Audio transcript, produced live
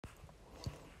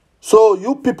So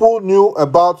you people knew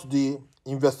about the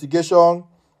investigation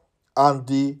and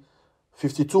the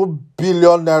 52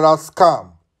 billion naira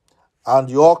scam, and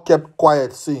you all kept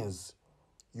quiet since.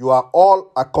 You are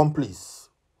all accomplices.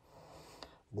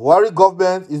 Bühäri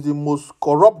government is the most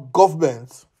corrupt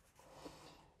government.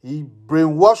 He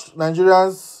brainwashed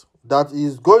Nigerians that he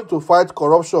is going to fight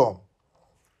corruption,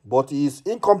 but he is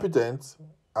incompetent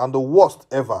and the worst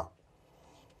ever.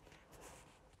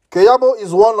 Keyämö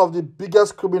is one of the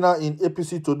biggest criminals in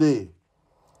APC today.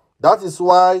 That is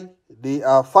why they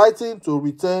are fighting to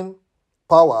retain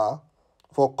power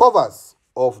for covers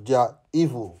of their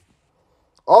evil.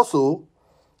 Also,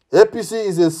 APC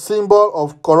is a symbol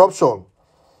of corruption,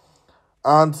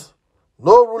 and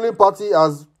no ruling party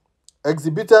has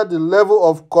exhibited the level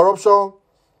of corruption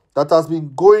that has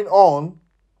been going on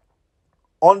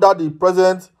under the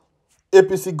present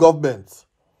APC government.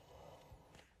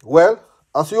 Well,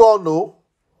 as you all know,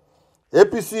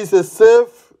 APC is a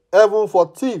safe haven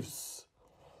for thieves.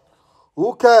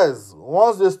 Who cares?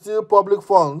 Once they steal public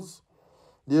funds,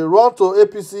 they run to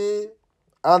APC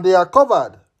and they are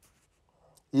covered.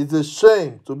 It's a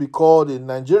shame to be called a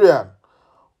Nigerian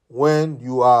when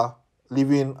you are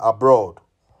living abroad.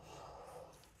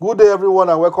 Good day, everyone,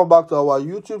 and welcome back to our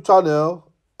YouTube channel,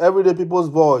 Everyday People's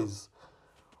Voice,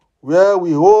 where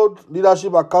we hold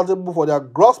leadership accountable for their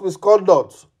gross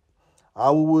misconduct,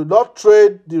 and we will not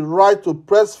trade the right to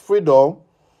press freedom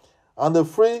and the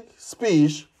free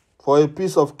speech for a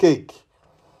piece of cake.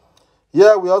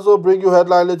 Here we also bring you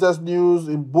headline latest news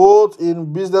in both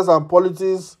in business and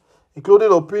politics,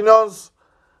 including opinions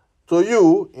to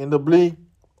you in the blink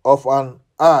of an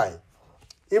eye.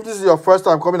 If this is your first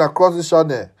time coming across this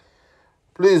channel,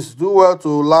 please do well to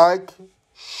like,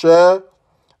 share,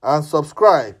 and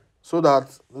subscribe so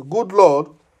that the good Lord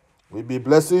will be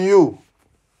blessing you.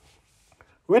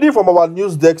 Reading from our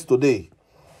news desk today,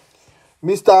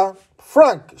 Mr.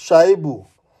 Frank Shaibu,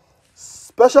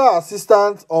 Special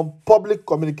Assistant on Public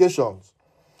Communications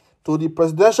to the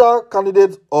presidential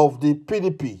candidate of the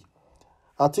PDP,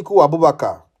 Atiku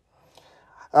Abubakar,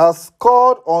 has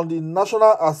called on the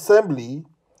National Assembly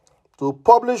to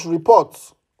publish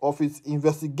reports of its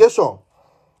investigation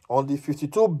on the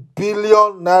 52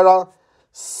 billion naira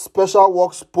special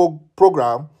works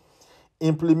program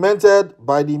implemented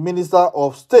by the Minister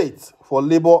of State for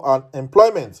Labour and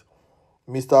Employment,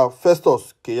 Mr.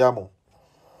 Festus Keyämö.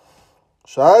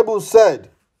 Shaibu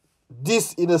said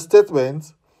this in a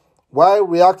statement while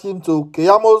reacting to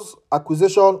Keyämö's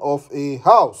accusation of a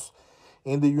house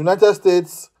in the United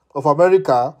States of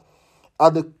America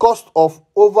at the cost of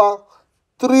over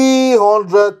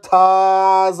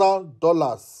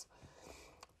 $300,000.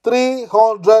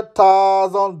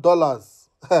 $300,000.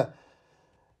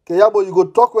 Keyämö, you go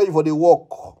talk where you for the work.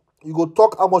 You go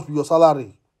talk how much be your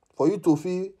salary for you to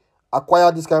feel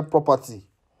acquire this kind of property.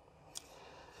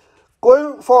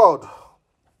 Going forward,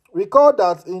 recall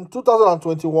that in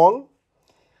 2021,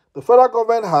 the federal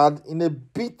government had, in a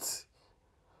bid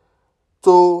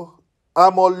to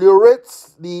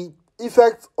ameliorate the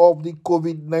effects of the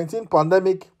COVID-19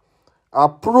 pandemic,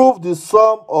 approved the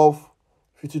sum of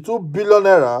 52 billion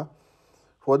naira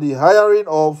for the hiring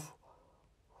of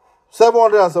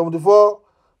 774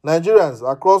 Nigerians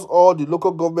across all the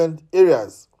local government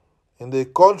areas in the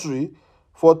country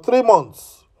for 3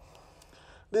 months.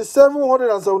 The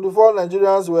 774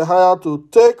 Nigerians were hired to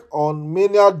take on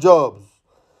menial jobs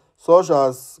such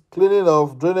as cleaning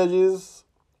of drainages,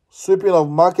 sweeping of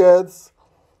markets,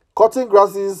 cutting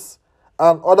grasses,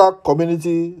 and other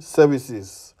community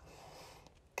services.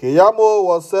 Keyämö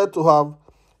was said to have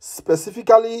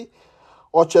specifically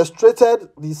orchestrated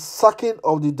the sacking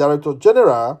of the Director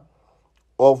General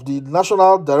of the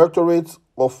National Directorate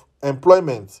of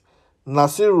Employment,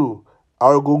 Nasiru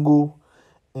Argungu,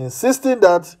 insisting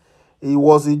that he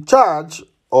was in charge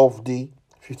of the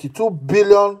 52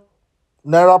 billion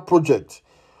naira project,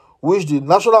 which the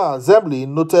National Assembly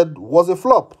noted was a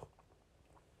flop.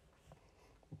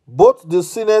 Both the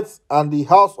Senate and the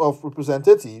House of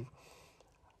Representatives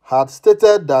had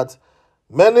stated that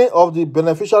many of the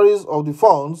beneficiaries of the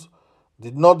funds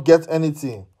did not get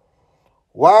anything,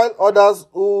 while others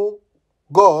who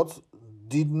got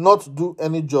did not do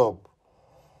any job.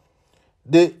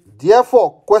 They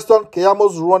therefore questioned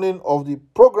Keyämö's running of the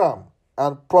program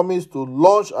and promised to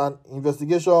launch an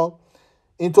investigation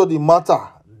into the matter.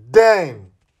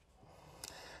 Then,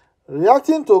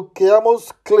 reacting to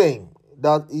Keyämö's claim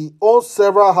that he owns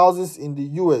several houses in the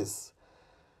US,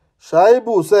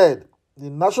 Shaibu said the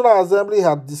National Assembly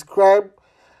had described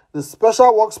the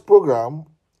Special Works Program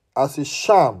as a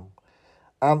sham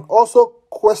and also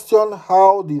questioned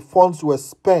how the funds were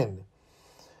spent.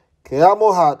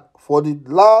 Keyämö had for the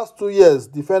last 2 years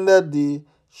defended the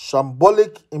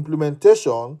shambolic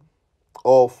implementation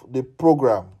of the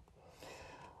program.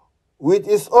 With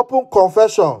his open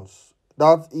confessions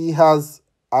that he has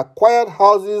acquired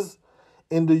houses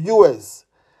in the US,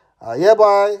 I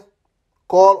hereby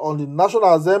call on the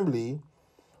National Assembly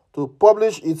to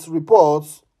publish its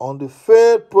reports on the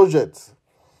failed project.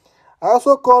 I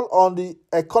also call on the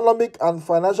Economic and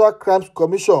Financial Crimes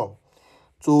Commission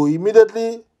to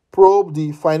immediately probe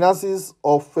the finances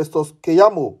of Festus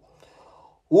Keyämö,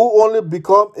 who only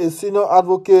became a senior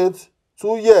advocate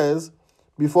 2 years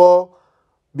before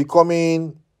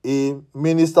becoming a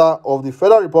minister of the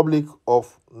Federal Republic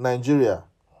of Nigeria.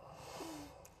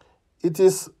 It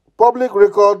is public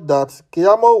record that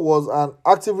Keyämö was an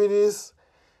activist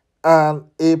and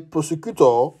a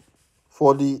prosecutor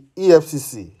for the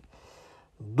EFCC,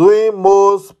 doing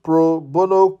most pro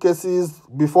bono cases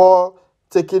before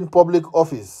taking public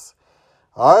office.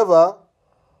 However,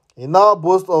 he now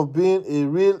boasts of being a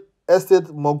real estate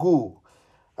mogul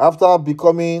after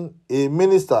becoming a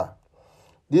minister.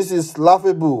 This is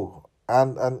laughable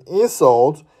and an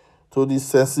insult to the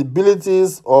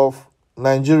sensibilities of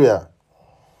Nigeria.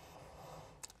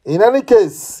 In any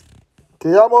case,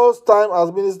 Keyämö's time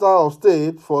as Minister of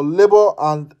State for Labor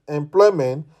and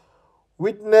Employment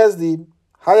witnessed the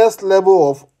highest level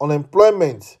of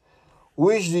unemployment,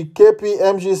 which the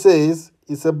KPMG says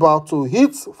is about to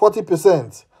hit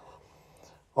 40%.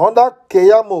 Under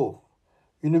Keyämö,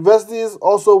 universities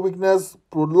also witnessed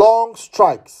prolonged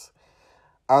strikes,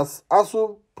 as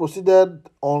ASU proceeded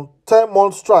on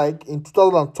 10-month strike in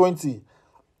 2020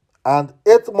 and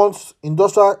 8 months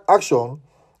industrial action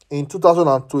in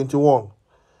 2021.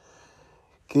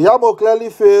 Keyämö clearly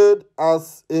failed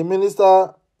as a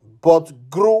minister but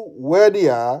grew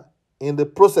wealthier in the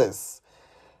process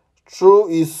through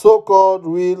his so-called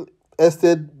real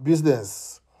estate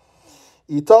business.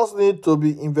 It thus needs to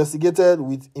be investigated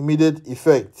with immediate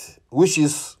effect, which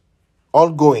is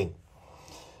ongoing.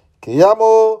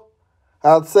 Keyämö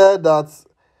had said that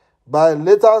by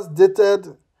letters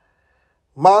dated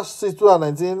March 6,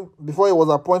 2019, before he was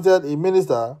appointed a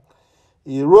minister,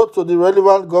 he wrote to the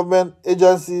relevant government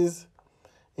agencies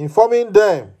informing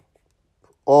them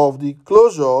of the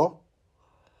closure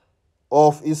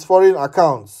of his foreign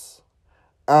accounts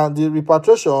and the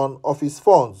repatriation of his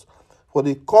funds for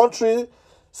the country,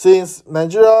 since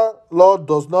Nigeria law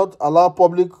does not allow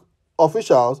public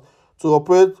officials to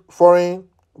operate foreign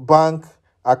bank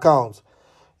accounts.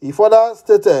 He further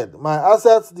stated, "My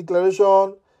assets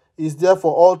declaration is there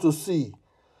for all to see.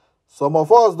 Some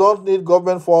of us don't need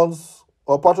government funds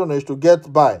or patronage to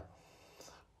get by.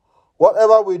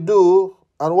 Whatever we do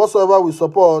and whatsoever we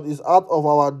support is out of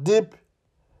our deep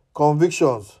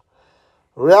convictions."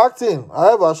 Reacting,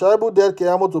 however, Shaibu dared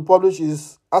Keyämö to publish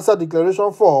his asset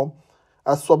declaration form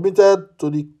as submitted to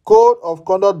the Code of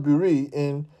Conduct Bühäri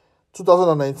in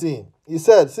 2019. He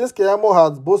said, since Keyämö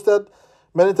has boasted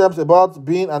many times about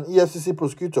being an EFCC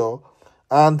prosecutor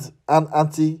and an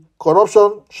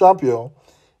anti-corruption champion,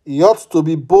 he ought to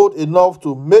be bold enough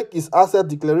to make his asset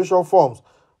declaration forms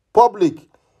public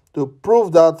to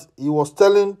prove that he was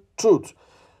telling truth.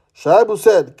 Shaibu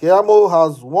said Keyämö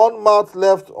has 1 month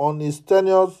left on his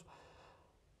tenure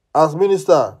as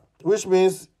minister, which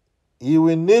means he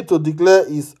will need to declare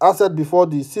his asset before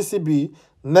the CCB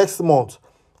next month.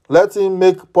 Let him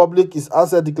make public his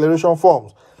asset declaration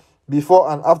forms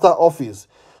before and after office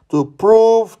to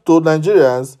prove to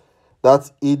Nigerians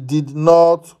that he did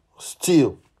not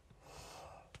steal.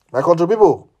 My country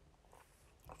people,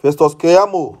 Festus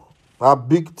Keyämö, a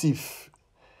big thief.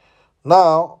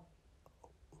 Now,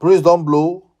 breeze don't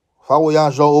blow,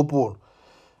 Fawoyan jaw open.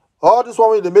 All this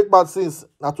one wey dey make bad things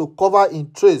na to cover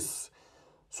in trace,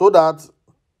 so that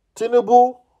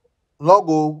Tinubu no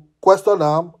go question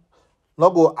am, no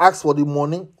go ask for the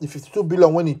money, the 52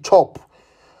 billion when he chop.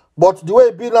 But the way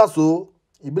e be now, so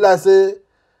e be like say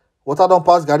water don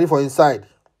pass garri for inside.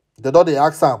 They don dey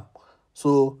ask am.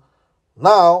 So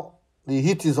now the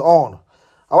heat is on.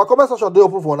 Our comment section dey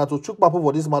open for una to chook mouth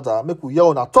for this matter. Make we hear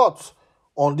una thoughts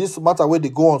on this matter where they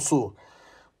go on so.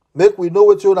 Make we know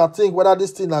what you una think, whether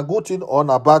this thing a good thing or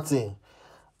a bad thing.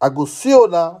 I go see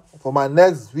una for my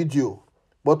next video.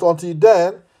 But until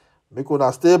then, make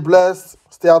una stay blessed,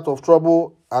 stay out of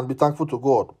trouble, and be thankful to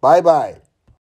God. Bye bye.